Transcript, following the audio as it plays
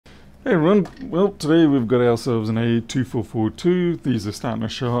Hey everyone, well today we've got ourselves an A2442. These are starting to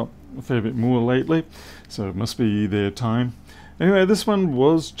show up a fair bit more lately, so it must be their time. Anyway, this one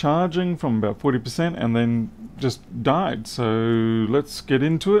was charging from about 40% and then just died, so let's get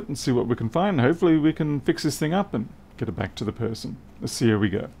into it and see what we can find. Hopefully we can fix this thing up and get it back to the person. Let's see how we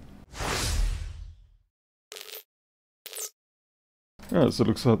go. Alright, so it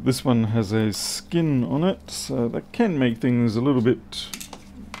looks like this one has a skin on it, so that can make things a little bit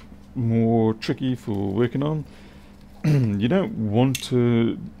more tricky for working on. You don't want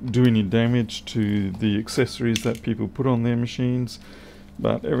to do any damage to the accessories that people put on their machines,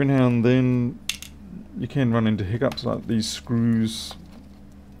 but every now and then you can run into hiccups like these screws.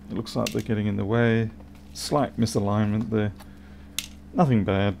 It looks like they're getting in the way. Slight misalignment there. Nothing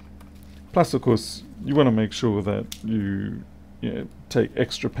bad. Plus, of course, you want to make sure that you take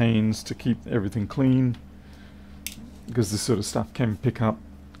extra pains to keep everything clean, because this sort of stuff can pick up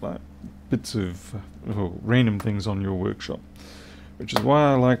like bits of random things on your workshop, which is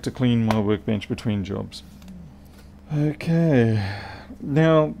why I like to clean my workbench between jobs. Okay,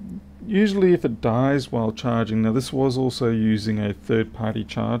 now usually if it dies while charging, now this was also using a third-party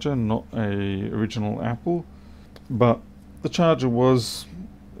charger, not a original Apple, but the charger was,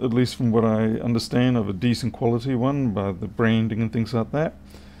 at least from what I understand, of a decent quality one by the branding and things like that.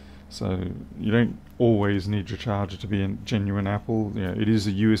 So you don't always need your charger to be a genuine Apple. It is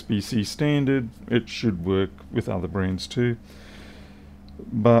a USB-C standard. It should work with other brands too.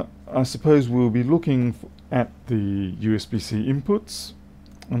 But I suppose we'll be looking at the USB-C inputs,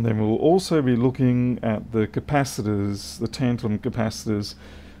 and then we'll also be looking at the capacitors, the tantalum capacitors,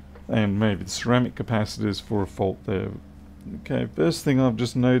 and maybe the ceramic capacitors for a fault there. Okay, first thing I've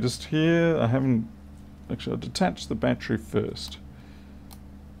just noticed here, I'll detach the battery first.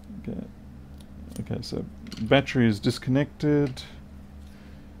 Okay, so battery is disconnected.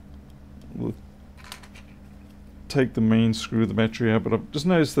 We'll take the main screw of the battery out, but I've just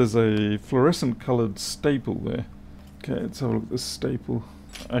noticed there's a fluorescent colored staple there. Okay, let's have a look at this staple.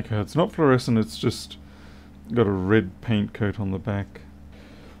 Okay, it's not fluorescent, it's just got a red paint coat on the back.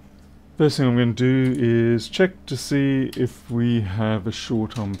 First thing I'm going to do is check to see if we have a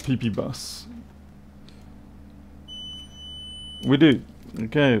short on PP bus. We do.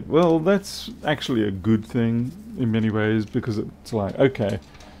 Okay, well that's actually a good thing in many ways, because it's like, okay,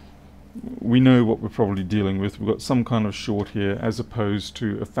 we know what we're probably dealing with. We've got some kind of short here, as opposed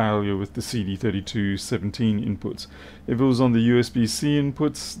to a failure with the CD3217 inputs. If it was on the USB-C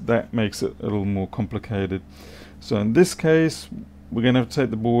inputs, that makes it a little more complicated. So in this case, we're going to have to take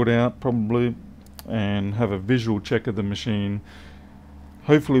the board out probably and have a visual check of the machine.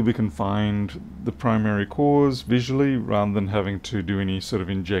 Hopefully we can find the primary cause visually, rather than having to do any sort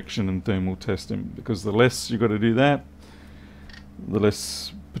of injection and thermal testing, because the less you've got to do that, the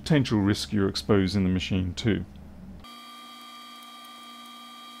less potential risk you're exposed in the machine too.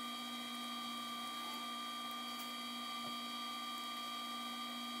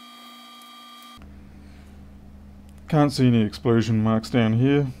 Can't see any explosion marks down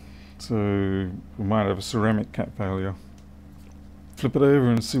here, so we might have a ceramic cap failure. Flip it over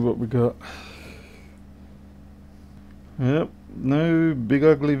and see what we got. Yep, no big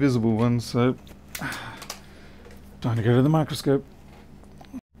ugly visible ones, so time to go to the microscope.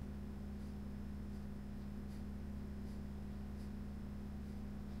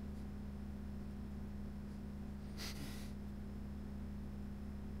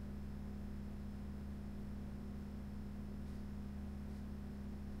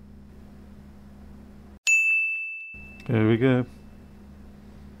 There we go.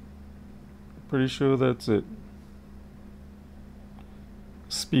 Pretty sure that's it.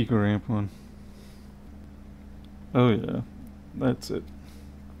 Speaker amp one. Oh yeah, that's it.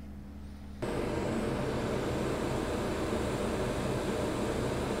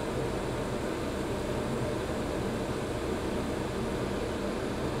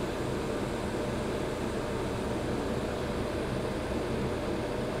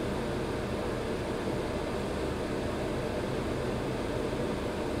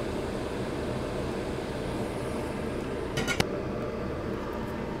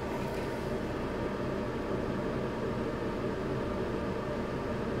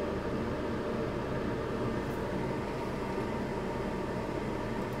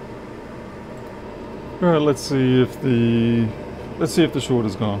 Alright, let's see if the short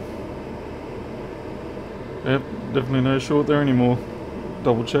is gone. Yep, definitely no short there anymore.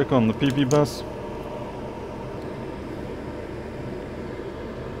 Double check on the PP bus.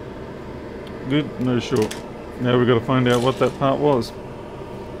 Good, no short. Now we've got to find out what that part was.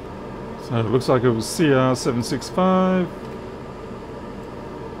 So it looks like it was CR765.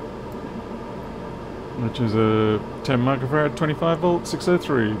 which is a 10 microfarad 25 volt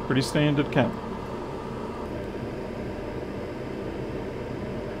 603, pretty standard cap.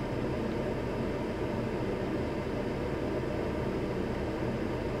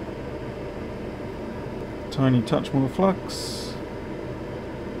 Tiny touch more flux.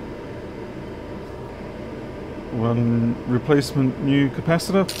 One replacement new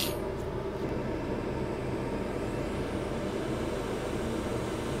capacitor.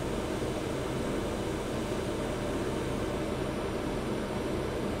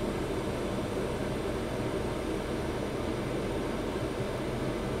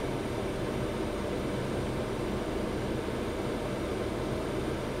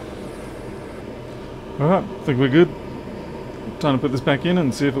 Alright, I think we're good. Time to put this back in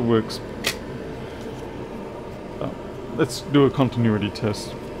and see if it works. Let's do a continuity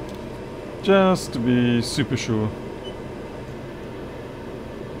test, just to be super sure.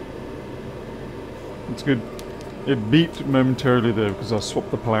 It's good. It beeped momentarily there because I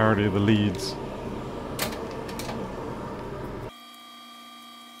swapped the polarity of the leads.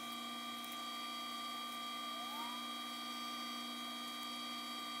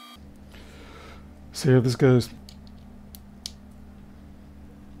 See how this goes.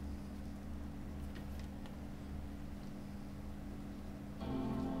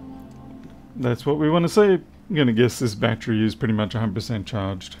 That's what we want to see. I'm going to guess this battery is pretty much 100%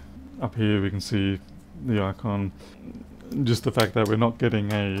 charged. Up here we can see the icon. Just the fact that we're not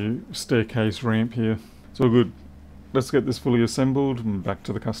getting a staircase ramp here. It's all good. Let's get this fully assembled and back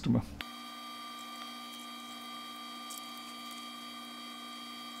to the customer.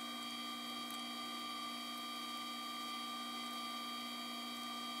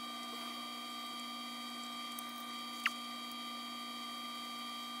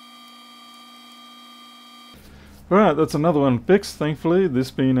 Alright, that's another one fixed, thankfully.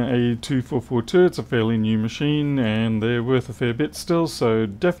 This being an A2442, it's a fairly new machine and they're worth a fair bit still, so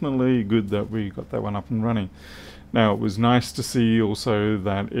definitely good that we got that one up and running. Now, it was nice to see also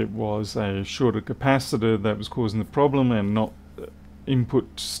that it was a shorter capacitor that was causing the problem and not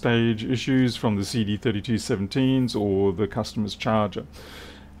input stage issues from the CD3217s or the customer's charger.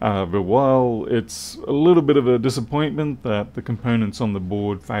 But while it's a little bit of a disappointment that the components on the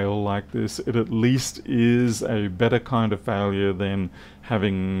board fail like this, it at least is a better kind of failure than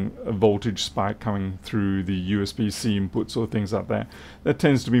having a voltage spike coming through the USB-C inputs or things like that. That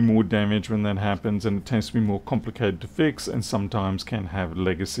tends to be more damage when that happens, and it tends to be more complicated to fix and sometimes can have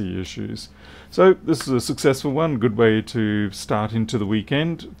legacy issues. So this is a successful one, good way to start into the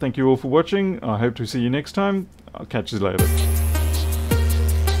weekend. Thank you all for watching. I hope to see you next time. I'll catch you later.